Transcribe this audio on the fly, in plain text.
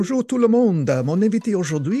Bonjour tout le monde. Mon invité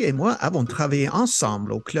aujourd'hui et moi avons travaillé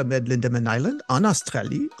ensemble au Club Med Lindeman Island en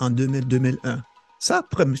Australie en 2000-2001. Sa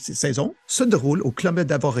première saison se déroule au Club Med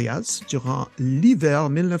d'Avoriaz durant l'hiver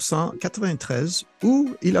 1993 où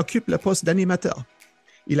il occupe le poste d'animateur.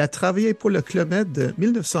 Il a travaillé pour le Club Med de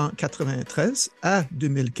 1993 à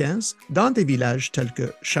 2015 dans des villages tels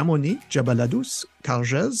que Chamonix, Jabaladous,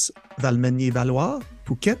 Cargèse, Valmenier-Valois,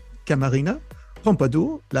 Phuket, Camarina,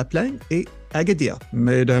 Pompadour, La Plaine et Agadir.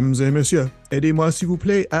 Mesdames et messieurs, aidez-moi s'il vous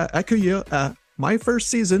plaît à accueillir à My First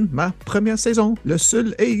Season, ma première saison, le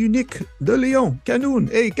seul et unique de Lyon, Kanoun.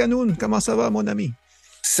 Hey Kanoun, comment ça va mon ami?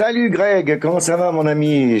 Salut Greg, comment ça va mon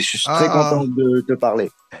ami? Je suis très content Ah, de te parler.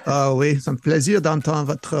 ah oui, ça me fait plaisir d'entendre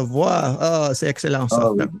votre voix. Ah, c'est excellent ça.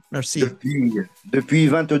 Ah oui, Merci. depuis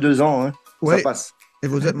 22 ans, hein, ça Oui, passe. et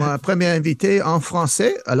vous êtes mon premier invité en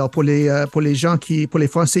français. Alors, pour les gens pour les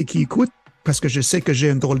Français qui écoutent, parce que je sais que j'ai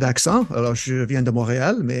un drôle d'accent, alors je viens de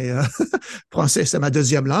Montréal, mais français, c'est ma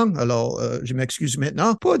deuxième langue. Alors, je m'excuse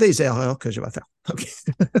maintenant pour des erreurs que je vais faire. OK.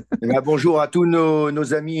 Eh bien, bonjour à tous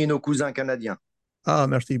nos amis et nos cousins canadiens. Ah,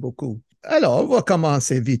 merci beaucoup. Alors, on va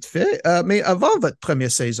commencer vite fait. Mais avant votre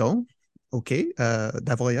première saison, OK,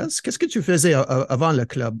 d'Avoriaz, qu'est-ce que tu faisais avant le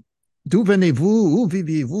club? D'où venez-vous? Où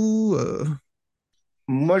viviez-vous?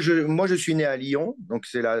 Moi, je suis né à Lyon, donc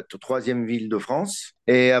c'est la troisième ville de France.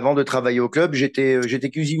 Et avant de travailler au club, j'étais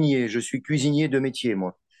cuisinier. Je suis cuisinier de métier,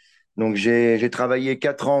 moi. Donc j'ai travaillé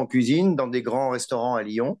 4 ans en cuisine dans des grands restaurants à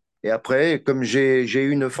Lyon. Et après, comme j'ai eu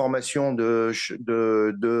une formation de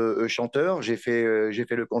chanteur, j'ai fait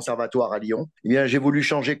le conservatoire à Lyon. Eh bien, j'ai voulu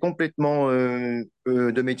changer complètement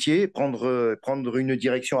de métier, prendre une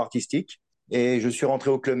direction artistique. Et je suis rentré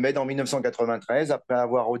au Club Med en 1993 après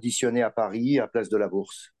avoir auditionné à Paris à Place de la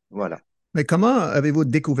Bourse. Voilà. Mais comment avez-vous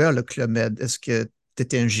découvert le Club Med? Est-ce que tu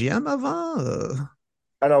étais un GM avant?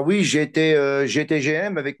 Alors oui, j'ai été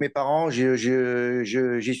GM avec mes parents. J'y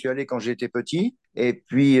suis allé quand j'étais petit. Et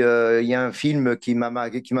puis il y a un film qui m'a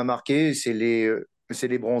marqué, c'est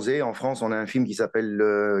Les Bronzés. En France, on a un film qui s'appelle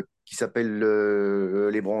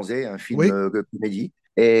Les Bronzés, un film Oui. de comédie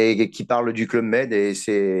et qui parle du Club Med. Et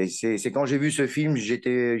c'est quand j'ai vu ce film,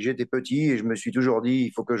 j'étais petit et je me suis toujours dit,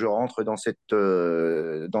 il faut que je rentre dans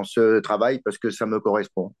ce travail parce que ça me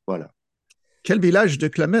correspond. Voilà. Quel village de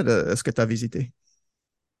Club Med est-ce que tu as visité?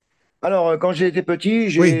 Alors, quand j'ai été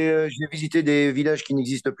petit, Oui. j'ai visité des villages qui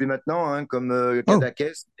n'existent plus maintenant, hein, comme Oh,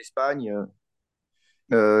 Cadaqués, l'Espagne,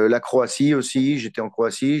 la Croatie aussi. J'étais en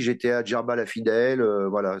Croatie, j'étais à Djerba la Fidèle.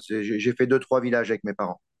 Voilà, j'ai fait deux, trois villages avec mes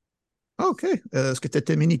parents. OK. Est-ce que tu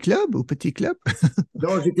étais mini-club ou petit club?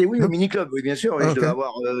 Non, j'étais, oui, au Non? mini-club, oui, bien sûr. Oui, je devais OK.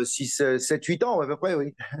 avoir 6, 7, 8 ans à peu près,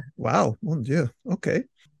 oui. Wow, mon Dieu. OK.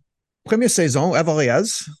 Première saison, à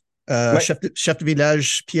Voriaz. Ouais. Chef de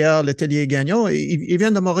village Pierre Letellier-Gagnon, il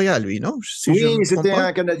vient de Montréal, lui, non? Si je ne me Oui, trompe c'était pas.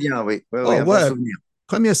 un Canadien, oui. Oui, oui, Oh, un bon ouais. souvenir.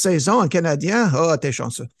 Première saison, un Canadien. Oh, t'es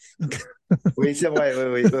chanceux. Oui, c'est vrai,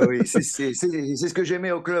 oui, oui, oui, oui. C'est ce que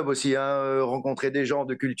j'aimais au club aussi, hein, rencontrer des gens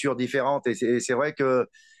de cultures différentes. Et c'est vrai que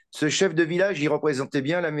ce chef de village, il représentait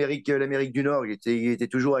bien l'Amérique du Nord. Il était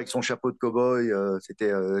toujours avec son chapeau de cow-boy.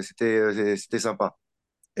 C'était sympa.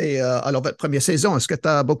 Et alors, votre première saison, est-ce que tu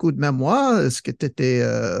as beaucoup de mémoire? Est-ce que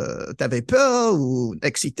tu avais peur ou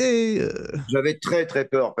excité? J'avais très très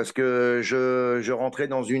peur parce que je rentrais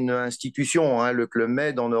dans une institution, hein, le Club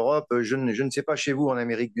Med en Europe. Je ne sais pas chez vous en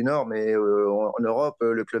Amérique du Nord, mais en Europe,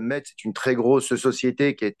 le Club Med, c'est une très grosse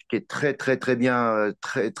société qui est très très très bien,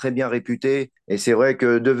 très bien réputée. Et c'est vrai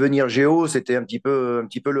que devenir géo, c'était un petit peu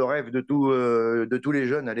le rêve de tous les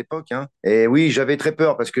jeunes à l'époque, hein. Et oui, j'avais très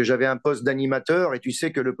peur parce que j'avais un poste d'animateur et tu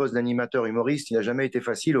sais que le poste d'animateur humoriste, il n'a jamais été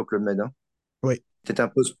facile au Club Med, hein. Oui. C'était un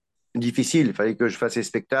peu difficile. Il fallait que je fasse les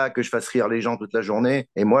spectacles, que je fasse rire les gens toute la journée.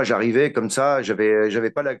 Et moi, j'arrivais comme ça.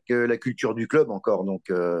 J'avais pas la culture du club encore. Donc,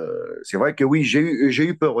 c'est vrai que oui, j'ai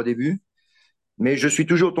eu peur au début. Mais je suis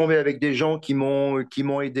toujours tombé avec des gens qui m'ont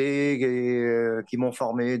aidé et qui m'ont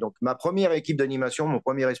formé. Donc, ma première équipe d'animation, mon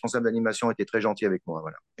premier responsable d'animation était très gentil avec moi.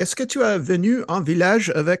 Voilà. Est-ce que tu as venu en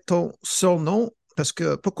village avec ton surnom? Parce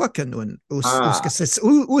que pourquoi Canoun? Ah,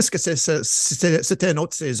 Où est-ce que c'était une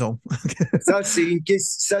autre saison? ça,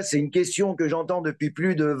 c'est une question que j'entends depuis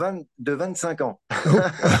plus de 25 ans. Oh,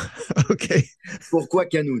 OK. Pourquoi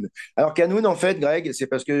Canoun? Alors Canoun, en fait, Greg, c'est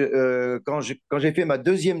parce que quand j'ai fait ma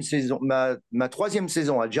deuxième saison, ma troisième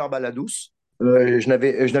saison à Djerba la Douce, je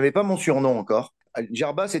n'avais pas mon surnom encore.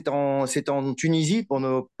 Djerba, c'est en Tunisie pour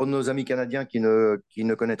nos amis canadiens qui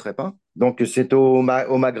ne connaîtraient pas. Donc c'est au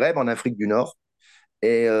Maghreb, en Afrique du Nord.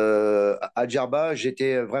 Et à Djerba,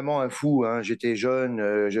 j'étais vraiment un fou, hein. J'étais jeune,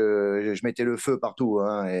 je mettais le feu partout,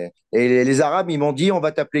 hein. Et les Arabes, ils m'ont dit, on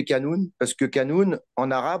va t'appeler Canoun, parce que Canoun, en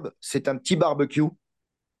arabe, c'est un petit barbecue.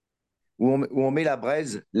 où on met la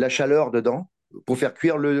braise, la chaleur dedans pour faire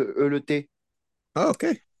cuire le thé. Ah, OK.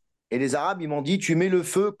 Et les Arabes, ils m'ont dit, tu mets le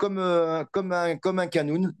feu comme un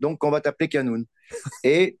canoun, donc on va t'appeler canoun.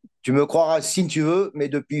 Et tu me croiras si tu veux, mais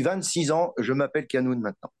depuis 26 ans, je m'appelle canoun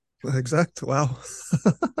maintenant. Exact. Wow.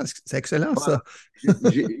 C'est excellent, Voilà.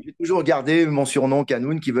 ça. J'ai toujours gardé mon surnom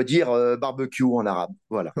canoun qui veut dire barbecue en arabe.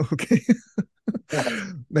 Voilà. OK.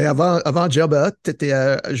 Mais avant Djerba,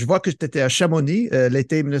 je vois que tu étais à Chamonix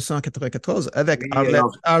l'été 1994 avec Oui,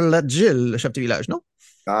 alors, Arlette Gilles, le chef du village, non?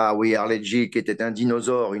 ah oui, Arlette Gilles, qui était un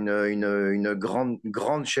dinosaure, une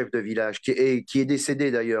grande chef de village, qui est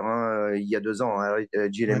décédée d'ailleurs il y a 2 ans. Arlette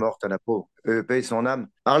Gilles est Ouais. morte à la peau. Paix son âme.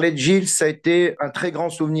 Arlette Gilles, ça a été un très grand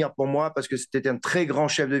souvenir pour moi parce que c'était un très grand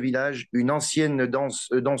chef de village, une ancienne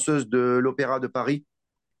danseuse de l'Opéra de Paris.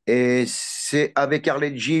 Et c'est avec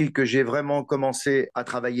Arlette Gilles que j'ai vraiment commencé à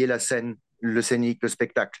travailler la scène, le scénique, le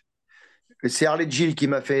spectacle. C'est Arlette Gilles qui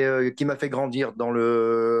m'a fait grandir dans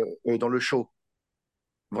le show,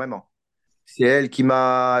 vraiment. C'est elle qui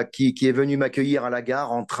est venue m'accueillir à la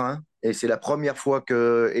gare en train. Et c'est la première fois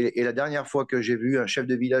et la dernière fois que j'ai vu un chef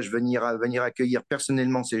de village venir accueillir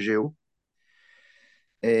personnellement ses géos.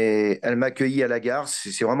 Et elle m'a accueilli à la gare.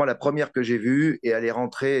 C'est vraiment la première que j'ai vue. Et elle est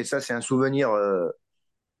rentrée. Et ça, c'est un souvenir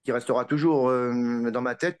qui restera toujours dans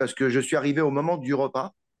ma tête parce que je suis arrivé au moment du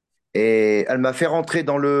repas. Et elle m'a fait rentrer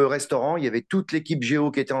dans le restaurant. Il y avait toute l'équipe géo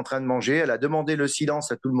qui était en train de manger. Elle a demandé le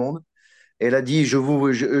silence à tout le monde. Elle a dit, je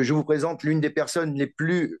vous présente l'une des personnes les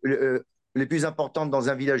plus importantes dans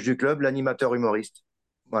un village du club, l'animateur humoriste.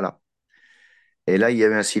 Voilà. Et là, il y a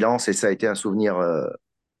eu un silence et ça a été un souvenir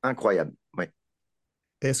incroyable. Ouais.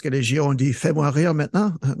 Est-ce que les JO ont dit fais-moi rire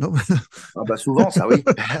maintenant? Non? Ah bah souvent, ça oui.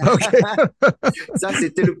 OK. Ça,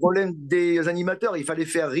 c'était le problème des animateurs. Il fallait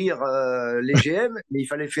faire rire les GM, mais il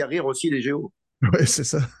fallait faire rire aussi les GO. Oui, c'est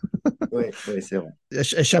ça. Oui, oui, c'est vrai.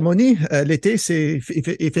 Chamonix, l'été,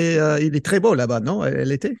 il est très beau là-bas, non?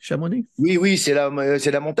 L'été, Chamonix? Oui, oui, c'est la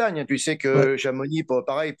montagne. Tu sais Ouais, que Chamonix,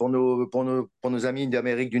 pareil, pour nos amis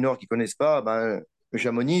d'Amérique du Nord qui connaissent pas, ben,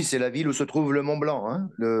 Chamonix, c'est la ville où se trouve le Mont Blanc, hein,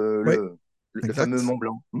 oui, le fameux exact. Mont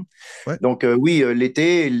Blanc. Hein. Ouais. Donc, oui,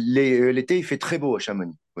 l'été, il fait très beau à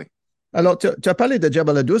Chamonix. Oui. Alors, tu as parlé de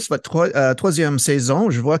Jabal Douce, votre troisième saison.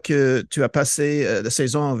 Je vois que tu as passé la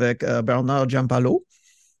saison avec Bernard Giampaolo.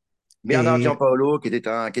 Bernard Et Giampaolo, qui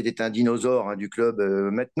était un dinosaure hein, du club.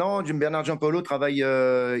 Maintenant, Bernard Giampaolo travaille,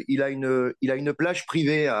 il a une plage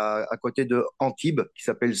privée à côté de Antibes qui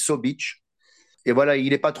s'appelle So Beach. Et voilà,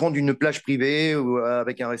 il est patron d'une plage privée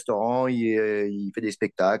avec un restaurant, il fait des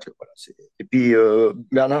spectacles. Voilà, et puis,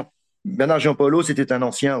 Bernard Giampaolo, c'était un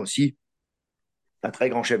ancien aussi, un très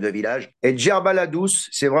grand chef de village. Et Djerbaladous,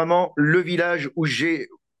 c'est vraiment le village où j'ai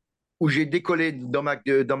décollé dans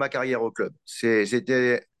ma carrière au club.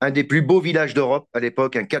 C'était un des plus beaux villages d'Europe à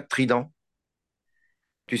l'époque, un 4 tridents.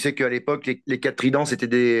 Tu sais qu'à l'époque, les 4 tridents, c'était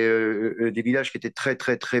des villages qui étaient très,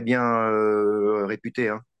 très, très bien réputés.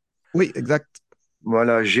 Hein. oui, exact.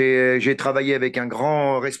 Voilà, j'ai travaillé avec un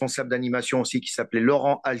grand responsable d'animation aussi qui s'appelait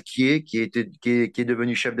Laurent Alquier, qui est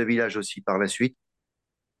devenu chef de village aussi par la suite.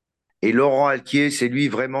 Et Laurent Alquier, c'est lui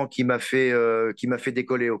vraiment qui m'a fait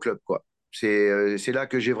décoller au club, quoi. C'est là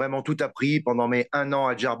que j'ai vraiment tout appris pendant mes 1 an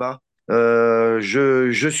à Djerba.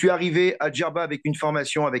 Je suis arrivé à Djerba avec une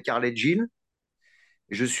formation avec Arlette Gilles.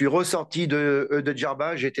 Je suis ressorti de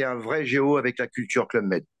Djerba, j'étais un vrai géo avec la culture Club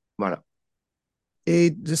Med. Voilà.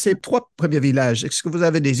 Et de ces trois premiers villages, est-ce que vous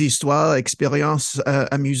avez des histoires, expériences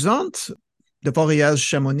amusantes de voyage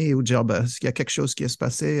Chamonix ou Djerba? Est-ce qu'il y a quelque chose qui est se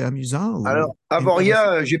passé amusant ou Alors, à intéressant?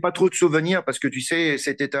 Voria, j'ai pas trop de souvenirs parce que tu sais,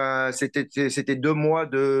 c'était 2 mois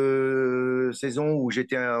de saison où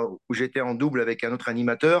j'étais en double avec un autre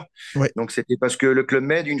animateur. Oui, Donc, c'était parce que le Club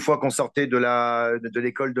Med, une fois qu'on sortait de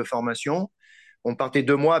l'école de formation, on partait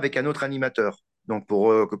 2 mois avec un autre animateur. Donc,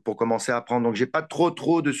 pour commencer à apprendre. Donc, j'ai pas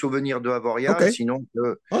trop de souvenirs de OK. Avoria,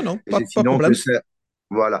 Oh non, pas de sinon que problème. ça,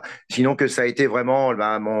 voilà. Sinon que ça a été vraiment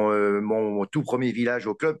ben, mon tout premier village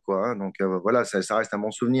au club, quoi. Hein. Donc voilà, ça reste un bon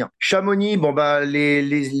souvenir. Chamonix, bon bah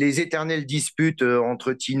les éternelles disputes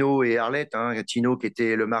entre Tino et Arlette. Hein. Tino qui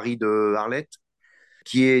était le mari de Arlette,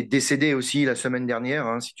 qui est décédé aussi la semaine dernière,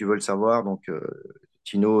 hein, si tu veux le savoir. Donc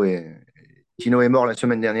Tino est mort la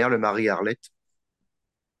semaine dernière, le mari Arlette.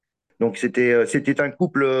 Donc c'était un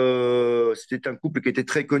couple qui était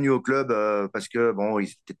très connu au club parce que bon ils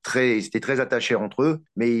étaient très attachés entre eux,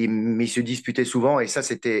 mais ils se disputaient souvent et ça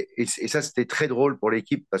c'était très drôle pour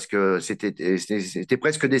l'équipe parce que c'était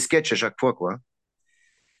presque des sketchs à chaque fois quoi.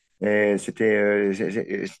 Et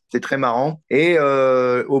c'était très marrant. Et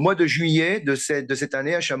au mois de juillet de cette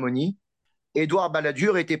année à Chamonix, Édouard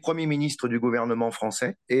Balladur était Premier ministre du gouvernement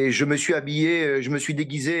français et je me suis habillé, je me suis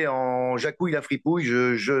déguisé en Jacouille la fripouille.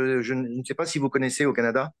 Je ne sais pas si vous connaissez au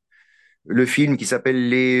Canada le film qui s'appelle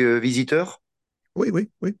Les Visiteurs. Oui, oui,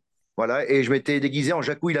 oui. Voilà, et je m'étais déguisé en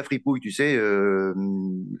Jacouille la fripouille, tu sais,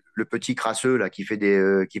 le petit crasseux là qui fait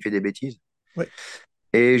des bêtises. Oui.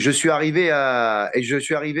 Et je suis arrivé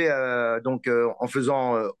donc en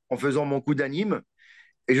faisant mon coup d'anime.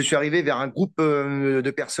 Et je suis arrivé vers un groupe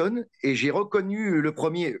de personnes et j'ai reconnu le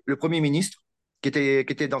premier ministre qui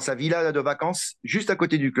était dans sa villa de vacances juste à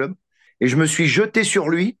côté du club. Et je me suis jeté sur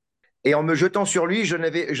lui. Et en me jetant sur lui, je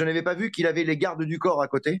n'avais pas vu qu'il avait les gardes du corps à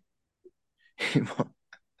côté.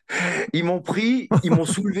 Ils m'ont pris, ils m'ont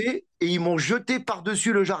soulevé et ils m'ont jeté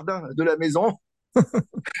par-dessus le jardin de la maison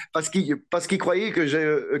parce qu'ils croyaient que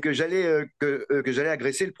j'allais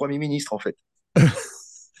agresser le Premier ministre, en fait.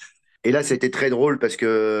 Et là, c'était très drôle parce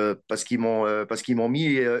qu'ils m'ont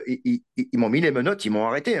mis ils m'ont mis les menottes, ils m'ont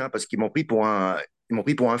arrêté hein, parce qu'ils m'ont pris pour un ils m'ont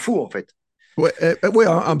pris pour un fou en fait. Ouais, ouais,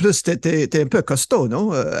 en plus, t'es un peu costaud,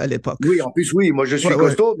 non, à l'époque? Oui, en plus oui, moi je Ouais, suis ouais.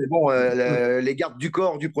 costaud, mais bon, Ouais. les gardes du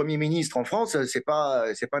corps du Premier ministre en France, c'est pas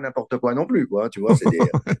n'importe quoi non plus quoi. Tu vois, c'est des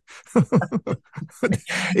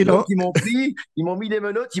Et donc là, ils m'ont mis les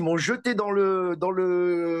menottes, ils m'ont jeté dans le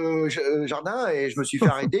jardin et je me suis fait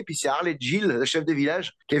arrêter. Puis c'est Arlette Gilles, le chef de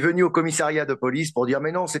village, qui est venu au commissariat de police pour dire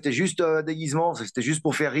mais non, c'était juste un déguisement, c'était juste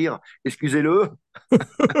pour faire rire. Excusez-le.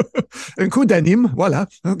 un coup d'anime, voilà.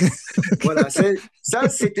 OK. Voilà, ça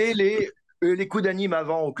c'était les coups d'anime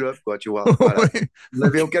avant au club, quoi. Tu vois. Voilà, Ouais. vous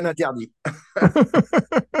n'avez OK. aucun interdit.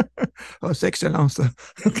 Oh, c'est excellent, ça.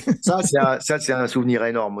 OK. Ça c'est un souvenir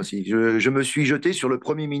énorme aussi. Je me suis jeté sur le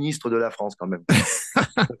premier ministre de la France quand même.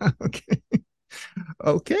 OK.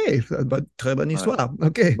 OK. Très bonne Ouais, histoire.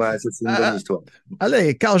 OK. ouais ça c'est une bonne Euh, histoire.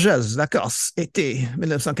 allez, Cargès, la Corse, été Ah,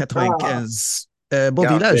 1995. Beau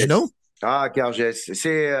village, non? Cargès. Ah, Cargès.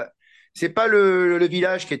 C'est pas le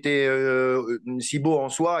village qui était si beau en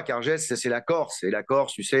soi. Cargès, c'est la Corse. Et la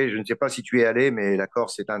Corse, tu sais, je ne sais pas si tu es allé, mais la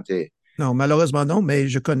Corse, c'est un de tes. Non, malheureusement, non, mais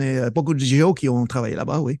je connais beaucoup de géos qui ont travaillé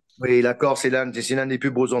là-bas, oui. Oui, la Corse, c'est l'un des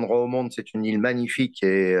plus beaux endroits au monde. C'est une île magnifique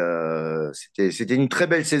et c'était une très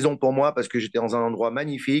belle saison pour moi parce que j'étais dans un endroit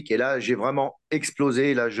magnifique et là, j'ai vraiment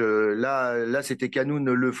explosé. Là, c'était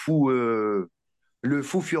Canoun le fou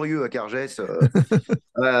furieux à Cargès.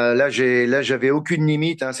 Là, j'avais aucune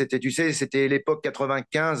limite. Hein. C'était, tu sais, c'était l'époque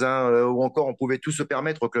 95 hein, où encore on pouvait tout se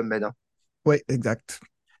permettre au Club Med. Hein. Oui, exact.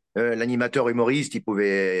 L'animateur humoriste,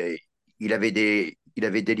 il avait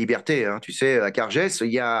des libertés. Hein. Tu sais, à Cargès,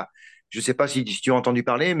 je sais pas si tu as entendu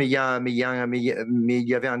parler, mais il y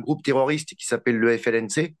avait un groupe terroriste qui s'appelle le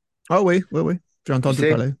FLNC. Ah oui, oui, oui. J'ai Tu entendu sais,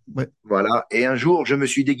 parler. Oui. voilà. Et un jour, je me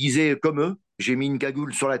suis déguisé comme eux. J'ai mis une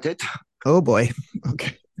cagoule sur la tête Oh boy.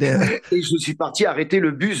 OK. et je suis parti arrêter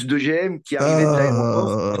le bus de GM qui arrivait de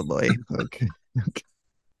l'aéroport. Oh boy. OK. OK.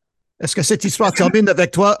 Est-ce que cette histoire termine avec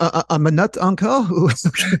toi en menottes encore?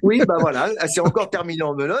 Oui, bah voilà, c'est encore terminé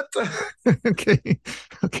en menottes OK.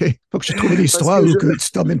 OK. Faut que je trouve une parce histoire que où que tu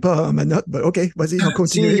ne termines pas en menottes. Ben, OK, vas-y, on si,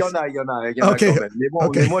 continue. il y en a OK. quand même. Mais bon,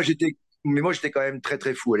 OK. mais moi, j'étais quand même très,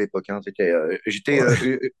 très fou à l'époque. Hein.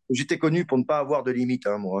 Ouais. J'étais connu pour ne pas avoir de limite,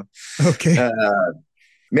 hein, moi. OK. Euh,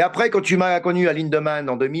 mais après, quand tu m'as connu à Lindemann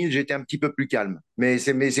en 2000, j'étais un petit peu plus calme. Mais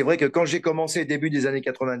c'est vrai que quand j'ai commencé début des années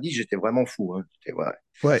 90, j'étais vraiment fou. Hein. Ouais.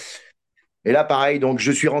 Ouais. Et là, pareil, donc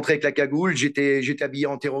je suis rentré avec la cagoule, j'étais habillé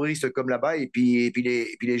en terroriste comme là-bas, et puis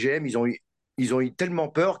les GM, ils ont eu tellement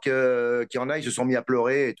peur qu'il y en a, ils se sont mis à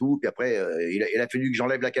pleurer et tout. Puis après, il a fallu que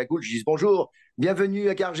j'enlève la cagoule, je dise bonjour, bienvenue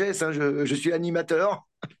à Cargès, hein, je suis animateur.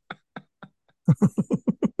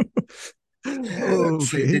 OK.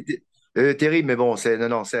 C'était terrible, mais bon, non,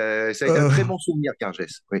 non, ça a été un Euh, très bon souvenir,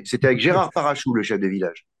 Cargès. Oui, c'était avec Gérard Parachou, le chef de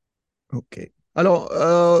village. OK. Alors,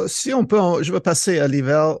 si on peut, je vais passer à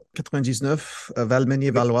l'hiver 99, à Oui.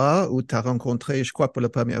 Valmenier-Valois, où tu as rencontré, je crois, pour la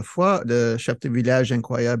première fois, le chef de village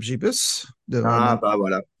incroyable Gibus de Ah, bah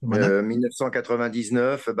voilà. Romanette.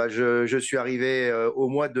 1999, bah je suis arrivé au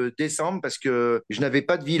mois de décembre parce que je n'avais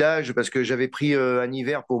pas de village, parce que j'avais pris un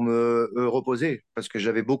hiver pour me reposer, parce que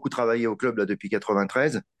j'avais beaucoup travaillé au club là, depuis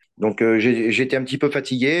 93. Donc j'étais un petit peu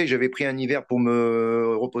fatigué, j'avais pris un hiver pour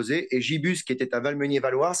me reposer. Et Gibus, qui était à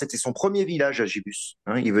Valmenier-Valois, c'était son premier village à Gibus.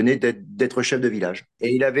 Hein, il venait d'être chef de village.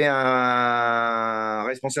 Et il avait un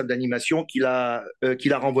responsable d'animation qui l'a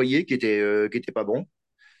renvoyé, qui était pas bon.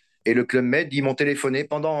 Et le Club Med, ils m'ont téléphoné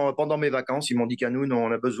pendant mes vacances. Ils m'ont dit Canoun,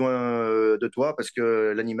 on a besoin de toi parce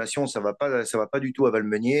que l'animation, ça va pas du tout à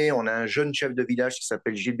Valmeunier. On a un jeune chef de village qui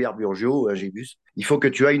s'appelle Gilbert Burgio à Gébus. Il faut que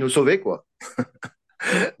tu ailles nous sauver, quoi.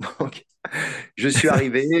 Donc, je suis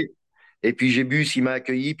arrivé, Et puis Gibus, il m'a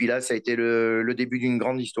accueilli. Puis là, ça a été le début d'une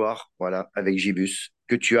grande histoire, voilà, avec Gibus,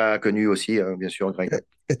 que tu as connu aussi, hein, bien sûr, Greg.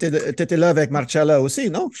 Tu étais là avec Marcella aussi,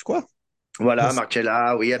 non? Je crois. Voilà, Yes.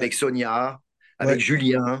 Marcella, oui, Ouais, avec Sonia, avec ouais,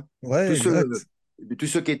 Julien, ouais, tous ceux, exact. tous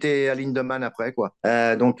ceux qui étaient à Lindemann après, quoi.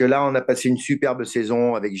 Donc là, on a passé une superbe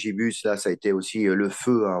saison avec Gibus. Là, ça a été aussi le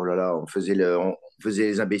feu, hein. Oh là là, on faisait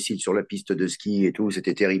les imbéciles sur la piste de ski et tout.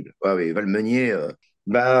 C'était terrible. Ouais, oui, Valmeunier.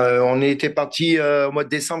 On était parti au mois de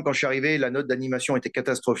décembre quand je suis arrivé. La note d'animation était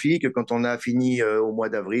catastrophique. Quand on a fini au mois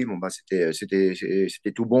d'avril, bon, bah, c'était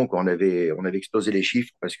tout bon, quoi. On avait explosé les chiffres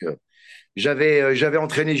parce que j'avais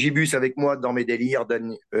entraîné Gibus avec moi dans mes délires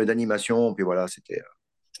d'animation. Puis voilà,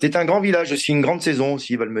 c'était un grand village aussi, une grande saison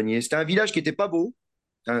aussi, Valmeunier. C'était un village qui était pas beau,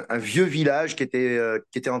 un vieux village qui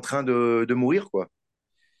était en train de mourir, quoi.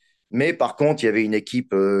 Mais par contre, il y avait une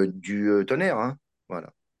équipe du tonnerre, hein. Voilà.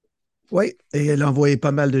 Oui, et elle a envoyé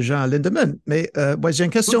pas mal de gens à Lindemann. Mais moi, j'ai une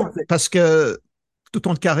Tout à question, fait. parce que toute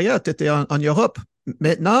ton carrière, tu étais en Europe.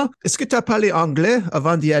 Maintenant, est-ce que tu as parlé anglais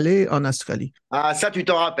avant d'y aller en Australie? Ah, ça, tu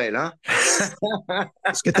t'en rappelles, hein?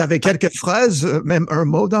 Est-ce que tu avais quelques phrases, même un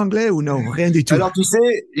mot d'anglais ou non? Rien du tout. Alors, tu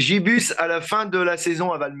sais, Gibus, à la fin de la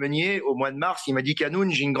saison à Valmeunier, au mois de mars, il m'a dit,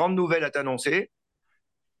 Canoun, j'ai une grande nouvelle à t'annoncer.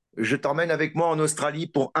 Je t'emmène avec moi en Australie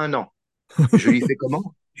pour 1 an. Je lui fais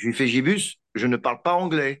comment? Je lui fais Gibus, je ne parle pas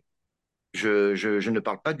anglais. Je ne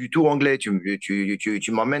parle pas du tout anglais. Tu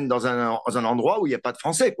m'emmènes dans un endroit où il n'y a pas de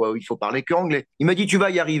français, quoi, où il faut parler que anglais. Il m'a dit, tu vas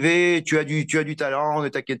y arriver, tu as du talent, ne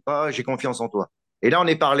t'inquiète pas, j'ai confiance en toi. Et là, on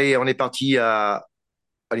est parti à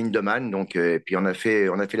Lindemann, donc, et puis on a fait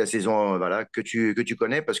la saison, voilà, que tu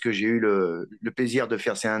connais parce que j'ai eu le plaisir de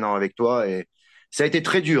faire ces 1 an avec toi et ça a été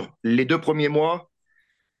très dur. Les 2 premiers mois,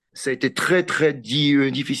 ça a été très, très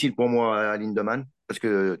difficile pour moi à Lindemann parce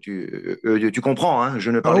que tu comprends, hein, je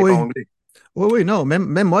ne Ah parlais pas oui, anglais. oui, oui, non,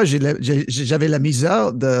 même moi, j'avais la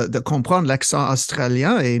misère de comprendre l'accent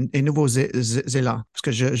australien et Nouveau-Zéland. Parce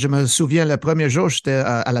que je me souviens, le premier jour, j'étais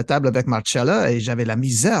à la table avec Marcella et j'avais la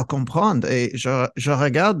misère à comprendre. Et je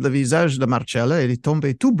regarde le visage de Marcella, il est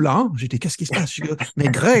tombé tout blanc. J'ai dit, qu'est-ce qui se passe? Je dis, mais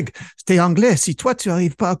Greg, c'était anglais. Si toi, tu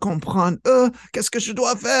n'arrives pas à comprendre qu'est-ce que je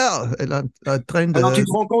dois faire? Elle est en train Alors de... tu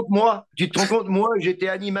te rends compte, moi, j'étais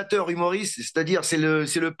animateur humoriste, c'est-à-dire c'est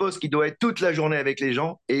le poste qui doit être toute la journée avec les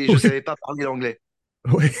gens et je Oui, savais pas parler l'anglais.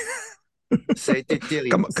 oui. Ça a été terrible,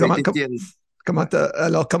 Comment, ça a comment, été terrible. Ouais.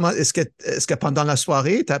 alors, est-ce que pendant la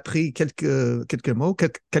soirée, tu as appris quelques mots,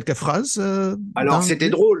 quelques phrases Alors, c'était d'anglais?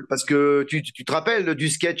 drôle parce que tu te rappelles du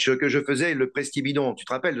sketch que je faisais, le Prestibidon, tu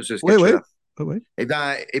te rappelles de ce Oui, oui, sketch-là? oui, oui.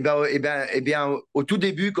 Eh bien, au tout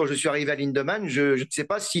début, quand je suis arrivé à Lindemann, je ne sais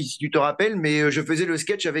pas si tu te rappelles, mais je faisais le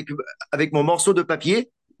sketch avec mon morceau de papier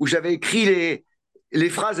où j'avais écrit les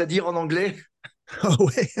phrases à dire en anglais. Ah,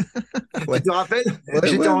 oui, Tu ouais, te rappelles? ouais,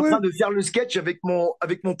 J'étais ouais, en ouais. train de faire le sketch avec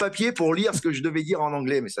mon papier pour lire ce que je devais dire en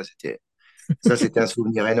anglais, mais ça, c'était un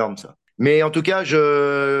souvenir énorme, ça. Mais en tout cas,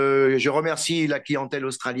 je remercie la clientèle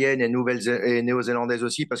australienne et néo-zélandaise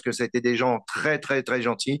aussi parce que ça a été des gens très, très, très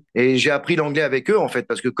gentils. Et j'ai appris l'anglais avec eux, en fait,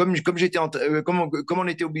 parce que comme on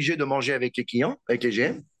était obligé de manger avec les clients, avec les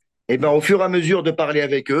GM, et ben, au fur et à mesure de parler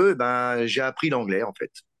avec eux, ben, j'ai appris l'anglais, en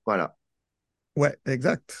fait. Voilà. Ouais,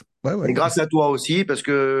 exact. Ouais, Et ouais. grâce à toi aussi, parce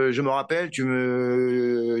que je me rappelle, tu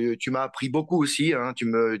m'as appris beaucoup aussi, hein. Tu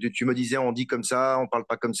me disais, on dit comme ça, on parle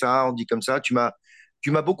pas comme ça, on dit comme ça. Tu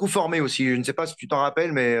m'as beaucoup formé aussi. Je ne sais pas si tu t'en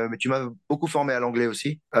rappelles, mais tu m'as beaucoup formé à l'anglais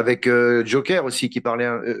aussi. Avec Joker aussi, qui parlait,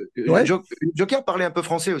 Ouais. Joker parlait un peu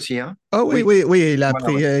français aussi, hein. Ah oui, Oui. oui, oui, il a Voilà,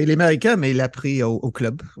 appris, ouais. il est américain, mais il a appris au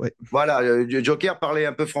club. Oui. Voilà, Joker parlait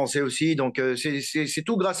un peu français aussi, donc c'est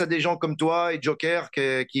tout grâce à des gens comme toi et Joker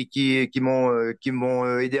qui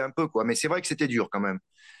m'ont aidé un peu, quoi. Mais c'est vrai que c'était dur quand même.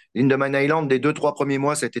 Lindemann Island, les 2, 3 premiers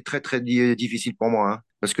mois, ça a été très, très difficile pour moi, hein,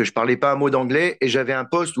 parce que je parlais pas un mot d'anglais et j'avais un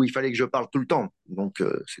poste où il fallait que je parle tout le temps. Donc,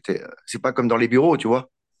 c'est pas comme dans les bureaux, tu vois.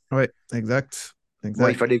 Oui, exact. Moi, il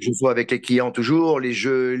Exact. fallait que je sois avec les clients toujours.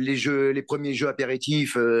 Les premiers jeux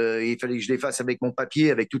apéritifs, il fallait que je les fasse avec mon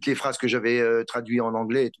papier, avec toutes les phrases que j'avais traduites en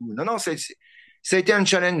anglais et tout. Non, non, ça a été un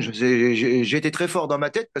challenge. J'ai été très fort dans ma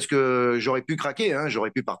tête parce que j'aurais pu craquer, hein,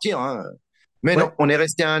 j'aurais pu partir, hein. Mais Ouais, non, on est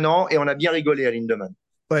resté 1 an et on a bien rigolé à Lindemann.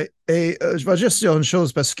 ouais. Et je vais juste dire une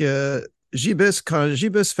chose parce que quand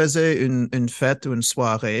Gibus faisait une fête ou une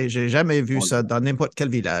soirée, j'ai jamais vu Oh là ça là. dans n'importe quel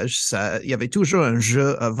village. Il y avait toujours un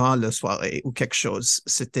jeu avant la soirée ou quelque chose.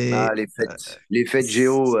 Ah, les fêtes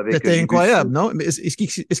Géo avec C'était Gibus. incroyable, non? Mais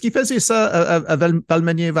est-ce qu'il faisait ça à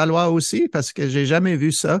Valmenier-Valois aussi? Parce que j'ai jamais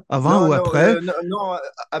vu ça avant Non, ou non, après. non, non,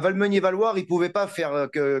 à Valmeunier-Valoir, ils ne pouvaient pas faire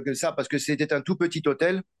que ça parce que c'était un tout petit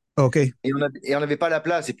hôtel. OK. Et on n'avait pas la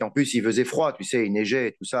place. Et puis en plus, il faisait froid, tu sais, il neigeait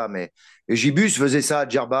et tout ça. Mais Gibus faisait ça à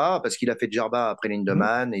Djerba, parce qu'il a fait Djerba après Mhm.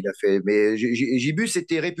 Lindemann. Il a fait... Mais Gibus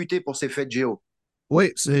était réputé pour ses fêtes géo.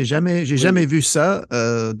 Oui, j'ai jamais Oui. vu ça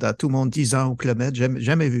dans tout mon 10 ans au Club Med.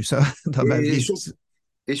 Jamais vu ça dans ma Et, vie. sur-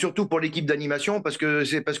 et surtout pour l'équipe d'animation, parce que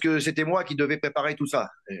c'était moi qui devais préparer tout ça.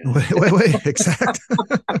 Oui, oui, oui, exact.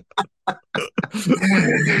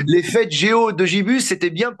 Les fêtes géo de Gibus, c'était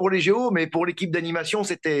bien pour les géos, mais pour l'équipe d'animation,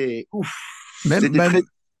 c'était ouf, Même, c'était même,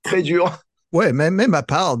 très dur. ouais, même à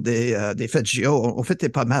part des fêtes JO, on fêtait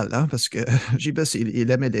pas mal, hein, parce que J-Bus, il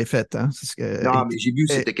aimait les fêtes, hein, parce que, Non, mais Gibus,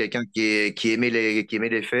 et- c'était quelqu'un qui aimait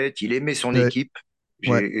les fêtes, il aimait son ouais, équipe.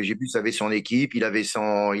 ouais, Gibus avait son équipe, il avait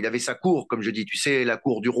sa cour, comme je dis, tu sais, la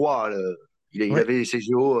cour du roi. Il ouais. avait ses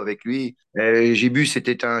géos avec lui. Gibus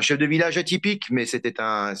était un chef de village atypique, mais c'était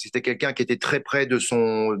quelqu'un qui était très près de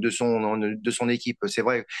son équipe. C'est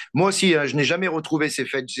vrai. Moi aussi, hein, je n'ai jamais retrouvé ces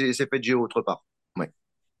fêtes géo autre part. Ouais.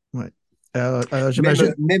 Ouais. Même,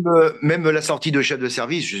 J'imagine. même la sortie de chef de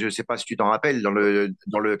service, je ne sais pas si tu t'en rappelles, dans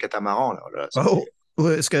le catamaran, là, Oh, c'était.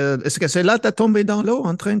 ouais, est-ce que c'est là que tu as tombé dans l'eau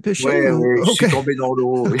en train de pêcher Ouais, ou? ouais, je OK. suis tombé dans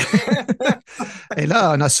l'eau. Oui. Et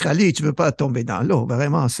là, en Australie, tu ne veux pas tomber dans l'eau,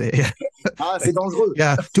 vraiment. Ah, c'est dangereux. Il y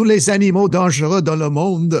a tous les animaux dangereux dans le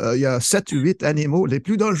monde. Il y a 7 ou 8 animaux les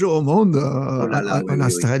plus dangereux au monde Oh là là, oui, en oui, oui.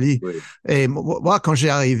 Australie. Oui. Et moi, quand j'ai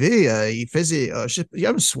arrivé, il faisait, il y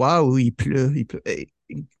a un soir où il pleut. Et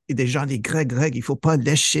des gens, des Grecs, il faut pas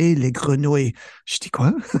lécher les grenouilles. Je dis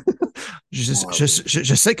quoi? Ah, oui.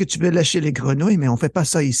 Je sais que tu veux lécher les grenouilles, mais on fait pas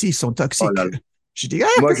ça ici, ils sont Oh là toxiques. là. Je dis, ah,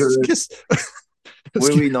 Moi, je. qu'est-ce Oui,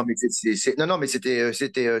 que... oui, non, mais non, non, mais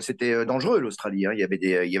c'était dangereux l'Australie, hein. Il y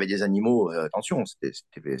avait des animaux. Attention,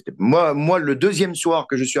 moi, le deuxième soir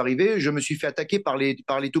que je suis arrivé, je me suis fait attaquer par les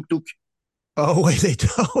tuk-tuk. Oh oui, Tu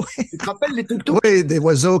te rappelles les tuk-tuk? oui, des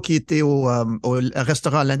oiseaux qui étaient au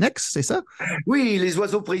restaurant L'Annexe, c'est ça? Oui, les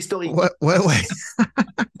oiseaux Ouais, préhistoriques. ouais, ouais.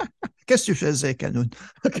 Qu'est-ce que tu faisais, Canoun?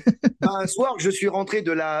 Ben, un soir, je suis rentré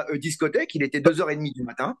de la discothèque, il était 2h30 du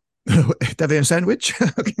matin. T'avais un sandwich?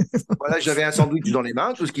 Voilà, j'avais un sandwich dans les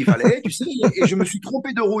mains, tout ce qu'il fallait, tu sais, et je me suis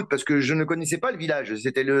trompé de route parce que je ne connaissais pas le village.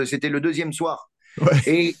 C'était le deuxième soir. Ouais.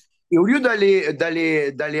 Et, et au lieu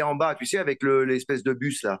d'aller en bas, tu sais, avec l'espèce de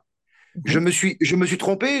bus là, Mhm. je me suis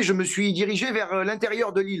trompé, je me suis dirigé vers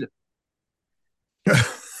l'intérieur de l'île.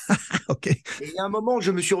 OK. Et il y a un moment,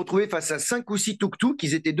 je me suis retrouvé face à 5 ou 6 tuk-tuk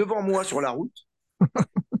qui étaient devant moi sur la route.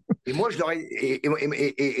 Et moi, je leur ai,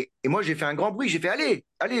 et moi, j'ai fait un grand bruit. J'ai fait,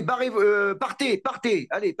 allez, barrez, partez,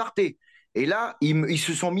 allez, partez. Et là, ils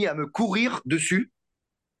se sont mis à me courir dessus.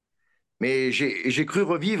 Mais j'ai cru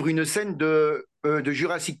revivre une scène de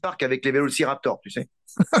Jurassic Park avec les vélociraptors, tu sais.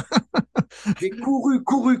 J'ai couru.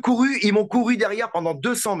 Ils m'ont couru derrière pendant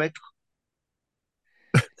 200 mètres.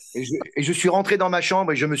 Et je suis rentré dans ma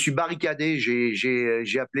chambre et je me suis barricadé.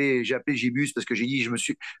 J'ai appelé Gibus parce que j'ai dit, je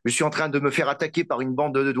suis en train de me faire attaquer par une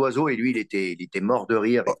bande d'oiseaux et lui, il était mort de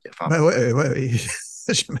rire. Enfin, Ben ouais, ouais, ouais.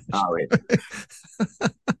 ah ouais,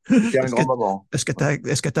 J'imagine. c'était un Est-ce que grand moment.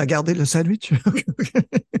 est-ce que t'as gardé le sandwich?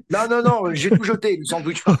 Non, non, non, j'ai tout jeté, le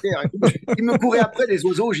sandwich par terre et tout. Ils me couraient après, les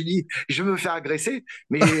oiseaux. J'ai dit, je veux me faire agresser.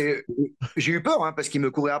 Mais j'ai eu peur, hein, parce qu'ils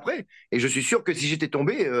me couraient après. Et je suis sûr que si j'étais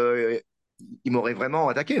tombé, ils m'auraient vraiment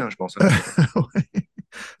attaqué, hein, je pense, hein.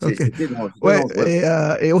 OK. C'était Ouais,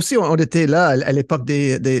 dangereux. et aussi, on était là à l'époque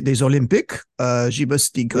des Olympiques. J'ai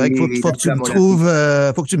dit, Greg, Oui, la flamme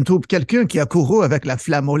olympique. faut que tu me trouves quelqu'un qui a couru avec la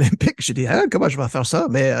flamme olympique. J'ai dit, hein, comment je vais faire ça?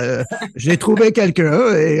 Mais j'ai trouvé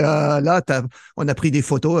quelqu'un et là, on a pris des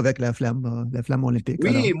photos avec la flamme olympique.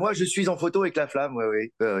 Alors, Oui, moi, je suis en photo avec la flamme. Oui,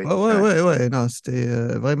 oui, oui, oui. ouais, ouais, Ouais. ouais, ouais. Non, c'était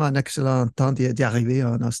vraiment un excellent temps d'y arriver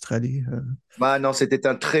en Australie. Bah non, c'était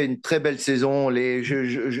une très belle saison.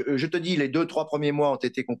 Je te dis, les 2, 3 premiers mois ont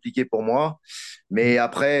été compliqués pour moi. Mais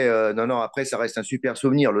après, non, non, après, ça reste un super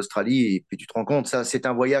souvenir, l'Australie. Et puis tu te rends compte, ça, c'est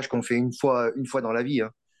un voyage qu'on fait une fois dans la vie, hein.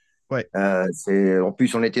 Ouais. En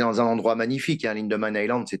plus, on était dans un endroit magnifique, hein, Lindeman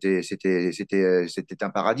Island. C'était un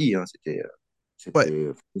paradis, hein. Ouais. C'était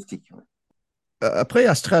fantastique. Ouais. Après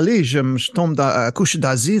Australie, je tombe à Couche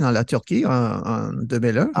d'Asie, dans la Turquie, en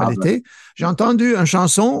 2001, à Ah bah, l'été. J'ai entendu une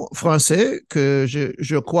chanson française que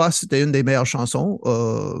je crois c'était une des meilleures chansons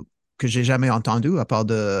que j'ai jamais entendues, à part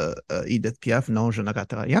de Edith Piaf, non, je ne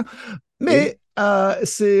rate rien. oui. Mais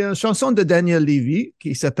c'est une chanson de Daniel Levy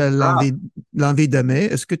qui s'appelle Ah, L'envie d'aimer.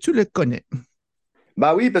 Est-ce que tu le connais?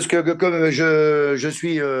 bah oui, parce que comme je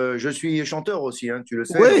suis chanteur aussi, hein, tu le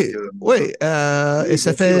sais, donc Oui, oui. Et oui,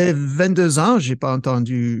 ça bien sûr. fait 22 ans, j'ai pas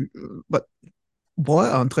entendu.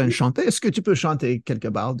 voix en train de chanter. Est-ce que tu peux chanter quelques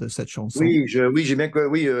barres de cette chanson? Oui, j'ai bien que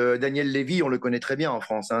oui, Daniel Lévy, on le connaît très bien en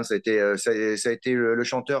France. Hein. Ça a été le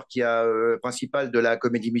chanteur qui a principal de la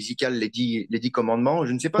comédie musicale Les Dix Commandements.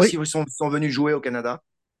 Je ne sais pas Oui, si sont venus jouer au Canada.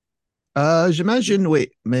 j'imagine, oui.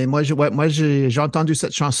 Mais moi, j'ai entendu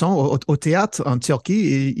cette chanson au théâtre en Turquie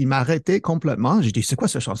et il m'a arrêté complètement. J'ai dit, c'est quoi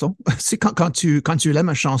cette chanson? C'est quand tu aimes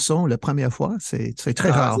une chanson la première fois, c'est très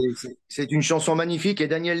Ah, rare. c'est une chanson magnifique et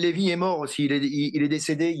Daniel Lévy est mort aussi. Il est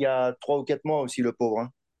décédé il y a 3 ou 4 mois aussi, le pauvre. Hein.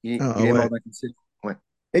 Ah, Il est mort ouais. d'un cancer. Ouais.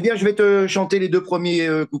 Eh bien, je vais te chanter les deux premiers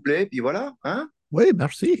couplets, puis voilà. Hein. Oui,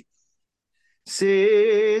 merci.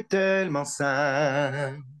 C'est tellement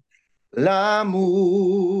sain,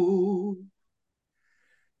 l'amour,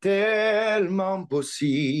 tellement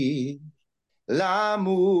possible,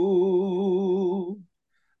 l'amour,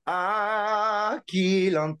 à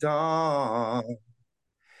qui l'entend,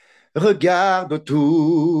 regarde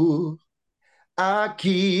autour, à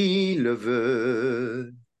qui le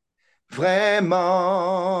veut,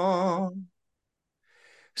 vraiment,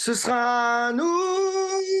 ce sera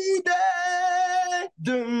nous dès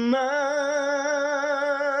demain.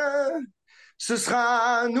 Ce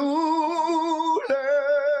sera nous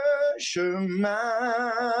le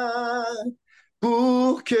chemin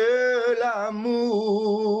pour que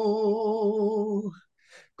l'amour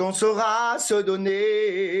qu'on saura se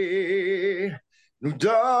donner nous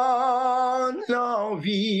donne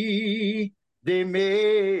l'envie d'aimer.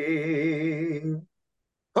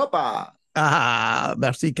 Hoppa! Ah,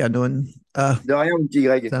 merci, Canon. Ah, De rien, mon petit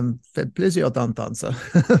Greg. ça me fait plaisir d'entendre ça.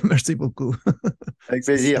 Merci beaucoup. Avec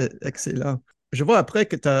plaisir. C'est excellent. Je vois après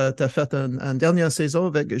que tu as fait une dernière saison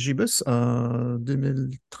avec Gibus en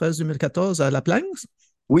 2013-2014 à La Plagne.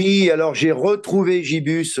 Oui, alors j'ai retrouvé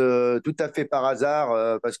Gibus tout à fait par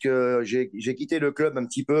hasard parce que j'ai quitté le club un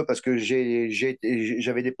petit peu parce que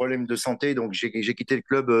j'avais des problèmes de santé, donc j'ai quitté le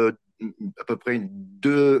club à peu près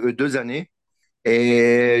 2 années.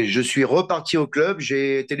 Et je suis reparti au club,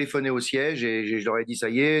 j'ai téléphoné au siège et je leur ai dit ça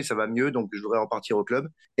y est, ça va mieux, donc je voudrais repartir au club.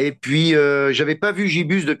 Et puis j'avais pas vu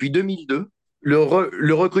Gibus depuis 2002.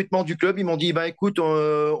 Le recrutement du club, ils m'ont dit bah écoute,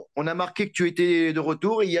 on a marqué que tu étais de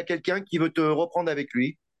retour et il y a quelqu'un qui veut te reprendre avec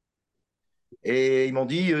lui. Et ils m'ont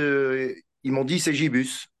dit c'est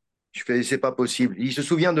Gibus. Je fais c'est pas possible. Il se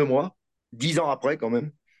souvient de moi 10 ans après quand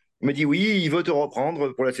même. Il me dit oui, il veut te reprendre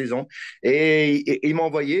pour la saison. Et il m'a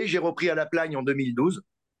envoyé. J'ai repris à La Plagne en 2012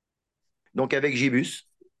 donc avec Gibus.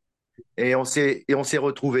 Et on s'est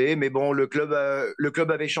retrouvés. Mais bon, le club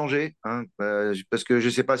avait changé, hein, parce que je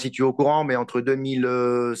ne sais pas si tu es au courant, mais entre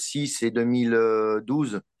 2006 et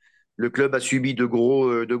 2012, le club a subi de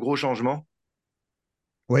gros changements.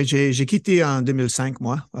 Oui, j'ai quitté en 2005,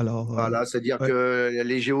 moi. Alors, Voilà, c'est-à-dire ouais. que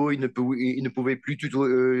les géos, ils ne pouvaient plus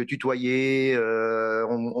tutoyer,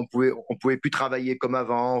 on pouvait plus travailler comme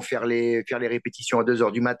avant, faire les répétitions à 2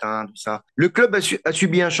 heures du matin, tout ça. Le club a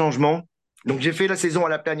subi un changement. Donc j'ai fait la saison à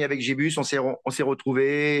La Plagne avec Gébus, on s'est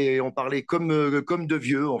retrouvés et on parlait comme de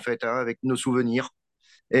vieux en fait, hein, avec nos souvenirs.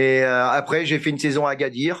 Et après j'ai fait une saison à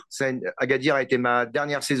Agadir. Agadir a été ma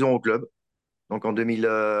dernière saison au club, donc en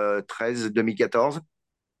 2013-2014.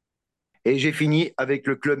 Et j'ai fini avec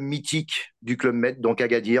le club mythique du Club Med, donc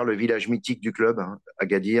Agadir, le village mythique du club. Hein.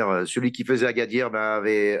 Agadir, celui qui faisait Agadir ben,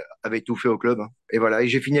 avait tout fait au club. Hein. Et voilà, et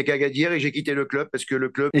j'ai fini avec Agadir et j'ai quitté le club parce que le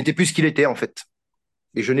club n'était plus ce qu'il était en fait.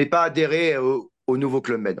 Et je n'ai pas adhéré au nouveau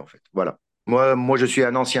Club Med en fait. Voilà. Moi, je suis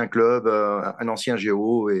un ancien club, un ancien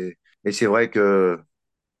géo, et c'est vrai que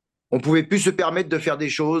on pouvait plus se permettre de faire des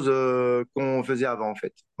choses qu'on faisait avant en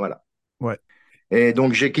fait. Voilà. Ouais. Et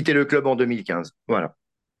donc j'ai quitté le club en 2015. Voilà.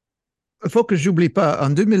 Il faut que j'oublie pas, en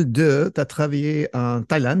 2002, tu as travaillé en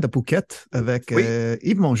Thaïlande, à Phuket, avec Oui,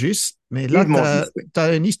 Yves Mongis. Mais là, Yves tu Mongis.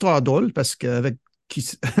 as, une histoire drôle parce qu'avec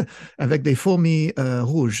avec des fourmis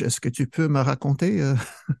rouges, est-ce que tu peux me raconter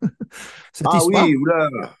cette Ah histoire? oui, oula.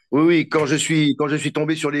 Oui, oui, quand je suis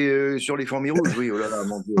tombé sur les fourmis rouges, oui, oh là là,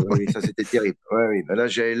 mon Dieu, oui, ça c'était terrible. Ouais, oui. Ben là,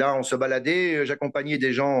 là, on se baladait, j'accompagnais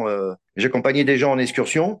des gens en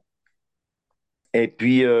excursion. Et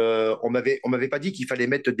puis, on m'avait pas dit qu'il fallait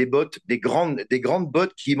mettre des bottes, des grandes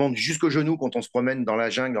bottes qui montent jusqu'au genou quand on se promène dans la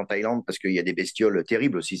jungle en Thaïlande, parce qu'il y a des bestioles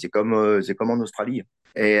terribles aussi. C'est comme en Australie.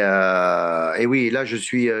 Et oui, là,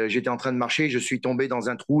 j'étais en train de marcher, je suis tombé dans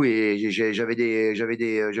un trou et j'avais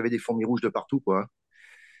des fourmis rouges de partout, quoi.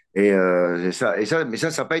 Mais ça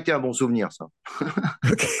n'a pas été un bon souvenir, ça.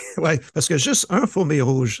 OK. Ouais, parce que juste un fourmi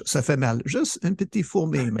rouge, ça fait mal. Juste un petit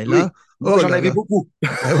fourmi. Mais là, Oui, moi oh j'en là avais là. beaucoup. Ben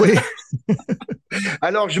oui.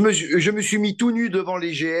 Alors je me suis mis tout nu devant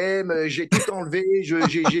les GM, j'ai tout enlevé,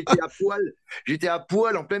 j'étais à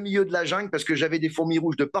poil en plein milieu de la jungle parce que j'avais des fourmis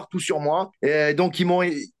rouges de partout sur moi. Et donc ils m'ont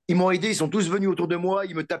aidé, ils sont tous venus autour de moi,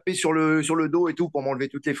 ils me tapaient sur le dos et tout pour m'enlever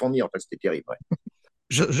toutes les fourmis. Enfin, c'était terrible. Ouais.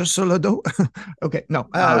 Juste sur le dos. OK. Non.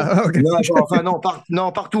 Ah oui. OK. Non, bon, enfin non,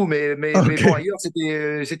 non partout, mais bon OK. ailleurs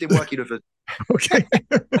c'était moi qui le faisais. OK.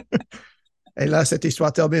 Et là, cette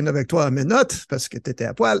histoire termine avec toi à mes notes parce que tu étais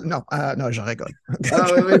à poil. Non, non, je rigole. Ah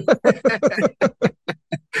oui, oui.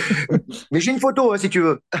 Mais j'ai une photo hein, si tu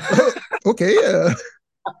veux. OK.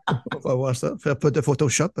 On va voir ça. Faire peu de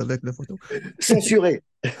Photoshop avec la photo. Censuré.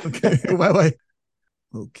 OK. Ouais, ouais.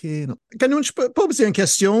 OK. Non. Canoun, je peux poser une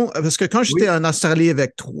question parce que quand j'étais Oui. en Australie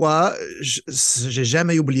avec toi, j'ai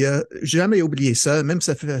jamais oublié ça, même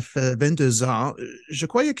ça fait 22 ans. Je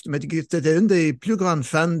croyais que tu m'as dit que tu étais une des plus grandes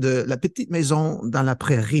fans de La Petite Maison dans la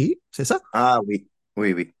Prairie, c'est ça? Ah oui,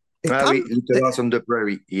 oui, oui. Et Ah oui, comme, Little House on the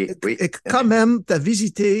Prairie. Yeah, oui. et quand même, tu as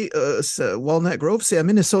visité Walnut Grove, c'est à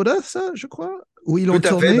Minnesota, ça, je crois, où ils l'ont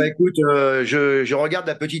Tout à fait. Bah, tourné. écoute, je regarde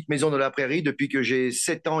La Petite Maison de la Prairie depuis que j'ai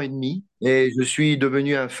 7 ans et demi et je suis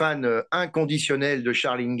devenu un fan inconditionnel de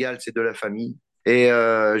Charles Ingalls et de la famille. Et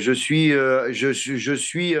je suis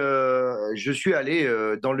allé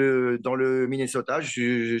dans le Minnesota.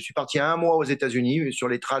 Je suis parti un mois aux États-Unis sur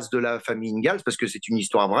les traces de la famille Ingalls parce que c'est une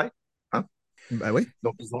histoire vraie. Hein. Ben oui.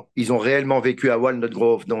 Donc, ils ont réellement vécu à Walnut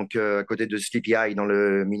Grove, donc à côté de Sleepy Eye, dans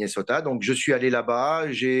le Minnesota. Donc, je suis allé là-bas.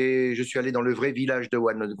 Je suis allé dans le vrai village de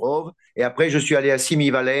Walnut Grove. Et après, je suis allé à Simi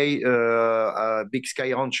Valley, à Big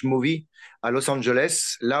Sky Ranch Movie, à Los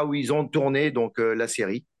Angeles, là où ils ont tourné donc la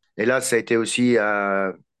série. Et là, ça a été aussi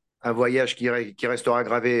un voyage qui restera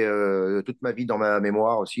gravé toute ma vie dans ma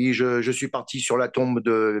mémoire aussi. Je suis parti sur la tombe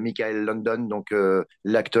de Michael London, donc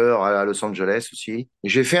l'acteur à Los Angeles aussi.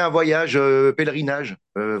 J'ai fait un voyage pèlerinage,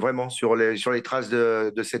 vraiment, sur les traces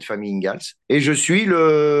de cette famille Ingalls. Et je suis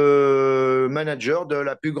le manager de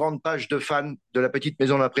la plus grande page de fans de la Petite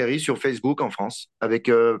Maison de la Prairie sur Facebook en France,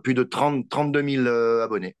 avec plus de 32 000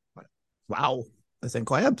 abonnés. Voilà. Wow. C'est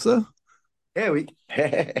incroyable, ça. Eh oui.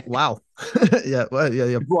 Wow.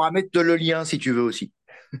 Ouais, Tu pourras mettre le lien si tu veux aussi.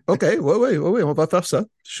 OK, oui, oui, oui, oui, on va faire ça.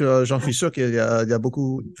 J'en suis sûr il y a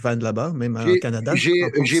beaucoup de fans là-bas, même au Canada, en J'ai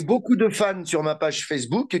France. beaucoup de fans sur ma page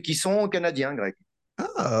Facebook qui sont canadiens, Greg.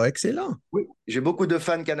 Ah, excellent. Oui, j'ai beaucoup de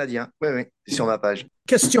fans canadiens. Oui, oui, sur ma page.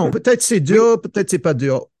 Question, peut-être c'est Oui, dur, peut-être c'est pas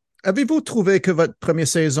dur. Avez-vous trouvé que votre première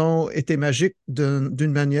saison était magique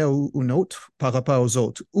d'une manière ou une autre par rapport aux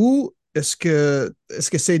autres? Ou est-ce que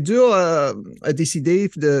c'est dur à décider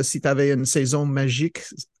de si tu avais une saison magique?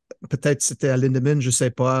 Peut-être c'était à Lindemann, je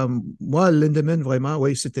sais pas. Moi, Lindemann, vraiment,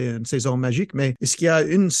 oui, c'était une saison magique, mais est-ce qu'il y a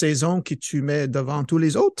une saison que tu mets devant tous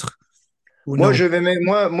les autres ou moi, non?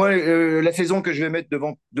 la saison que je vais mettre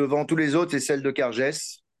devant tous les autres, c'est celle de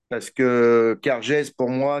Cargès. Parce que Cargès, pour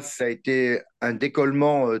moi, ça a été un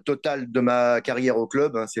décollement total de ma carrière au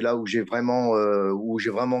club. Hein. C'est là où j'ai vraiment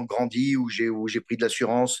grandi, où j'ai pris de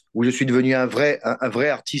l'assurance, où je suis devenu un vrai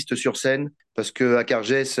artiste sur scène. Parce que à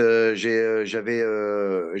Cargès, j'avais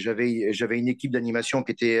une équipe d'animation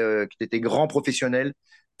qui était grand professionnel,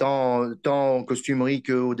 tant en costumerie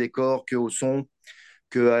qu'au décor, qu'au son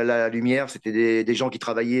que à la lumière. C'était des gens qui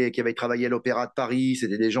avaient travaillé à l'Opéra de Paris.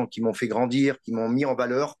 C'était des gens qui m'ont fait grandir, qui m'ont mis en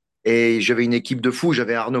valeur. Et j'avais une équipe de fous.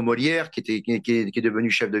 J'avais Arnaud Molière qui est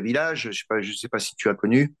devenu chef de village. Je sais pas si tu as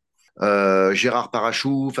connu. Gérard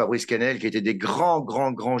Parachou, Fabrice Canel, qui étaient des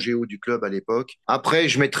grands géos du club à l'époque. Après,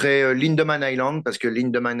 je mettrais Lindemann Island, parce que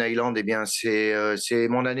Lindemann Island, eh bien, c'est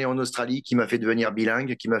mon année en Australie qui m'a fait devenir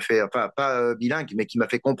bilingue, qui m'a fait, enfin, pas bilingue, mais qui m'a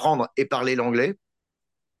fait comprendre et parler l'anglais.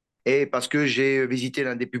 Et parce que j'ai visité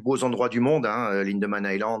l'un des plus beaux endroits du monde, hein, Lindemann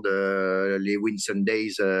Island, les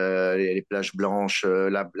Whitsundays, les plages blanches,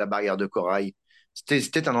 la barrière de corail.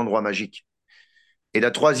 C'était un endroit magique. Et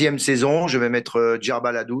la troisième saison, je vais mettre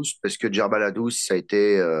Djerba la Douce, parce que Djerba la Douce, ça a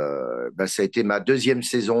été ma deuxième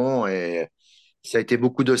saison et ça a été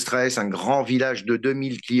beaucoup de stress, un grand village de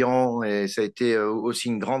 2000 clients et ça a été aussi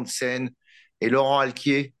une grande scène. Et Laurent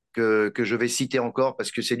Alquier, que je vais citer encore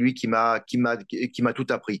parce que c'est lui qui m'a tout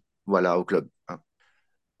appris, voilà, au club. Hein.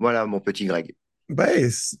 Voilà, mon petit Greg. Ben,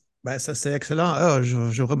 ben ça c'est excellent. Ah,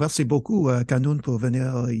 je remercie beaucoup Kanoun pour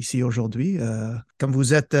venir ici aujourd'hui. Comme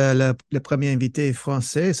vous êtes le premier invité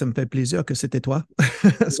français, ça me fait plaisir que c'était toi.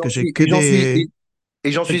 Parce que j'ai que Et j'en suis, des...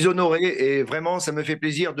 et j'en suis honoré et vraiment, ça me fait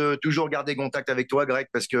plaisir de toujours garder contact avec toi, Greg,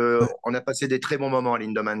 parce que on a passé des très bons moments à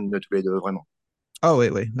Lindemann de tous les deux, vraiment. Ah oui,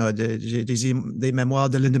 oui. Non, j'ai des mémoires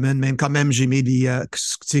de Lindemann, même quand même, j'ai mis tu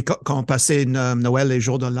sais, quand on passait Noël, les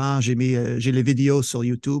jours de l'an, j'ai les vidéos sur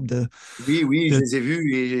YouTube Oui, oui, je de les ai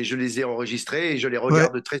vus et je les ai enregistrés et je les ouais.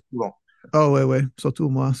 regarde très souvent. Ah ouais, ouais. Surtout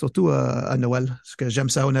moi, surtout à Noël. Parce que j'aime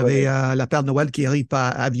ça. On avait Ouais. la Père Noël qui arrive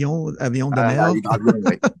par avion de Ah, mer. les gravions,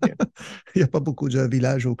 oui. Il n'y a pas beaucoup de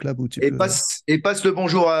villages au club où tu peux. Et passe le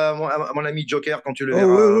bonjour à mon ami Joker quand tu le Oh oui,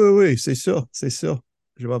 verras. oui, oui, c'est sûr, c'est sûr.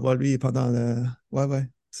 Je vais voir lui pendant le. Ouais, ouais.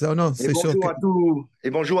 Ça, non, c'est sûr que.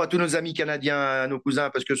 Et bonjour à tous nos amis canadiens, à nos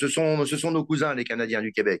cousins, parce que ce sont nos cousins, les Canadiens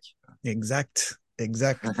du Québec. Exact,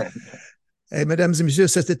 exact. Et mesdames et messieurs,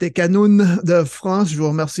 c'était Canoun de France. Je vous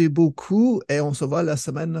remercie beaucoup et on se voit la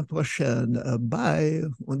semaine prochaine. Bye.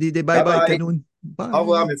 On dit des bye Bye bye, bye. Canoun. Au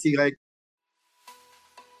revoir, Bye. merci Greg.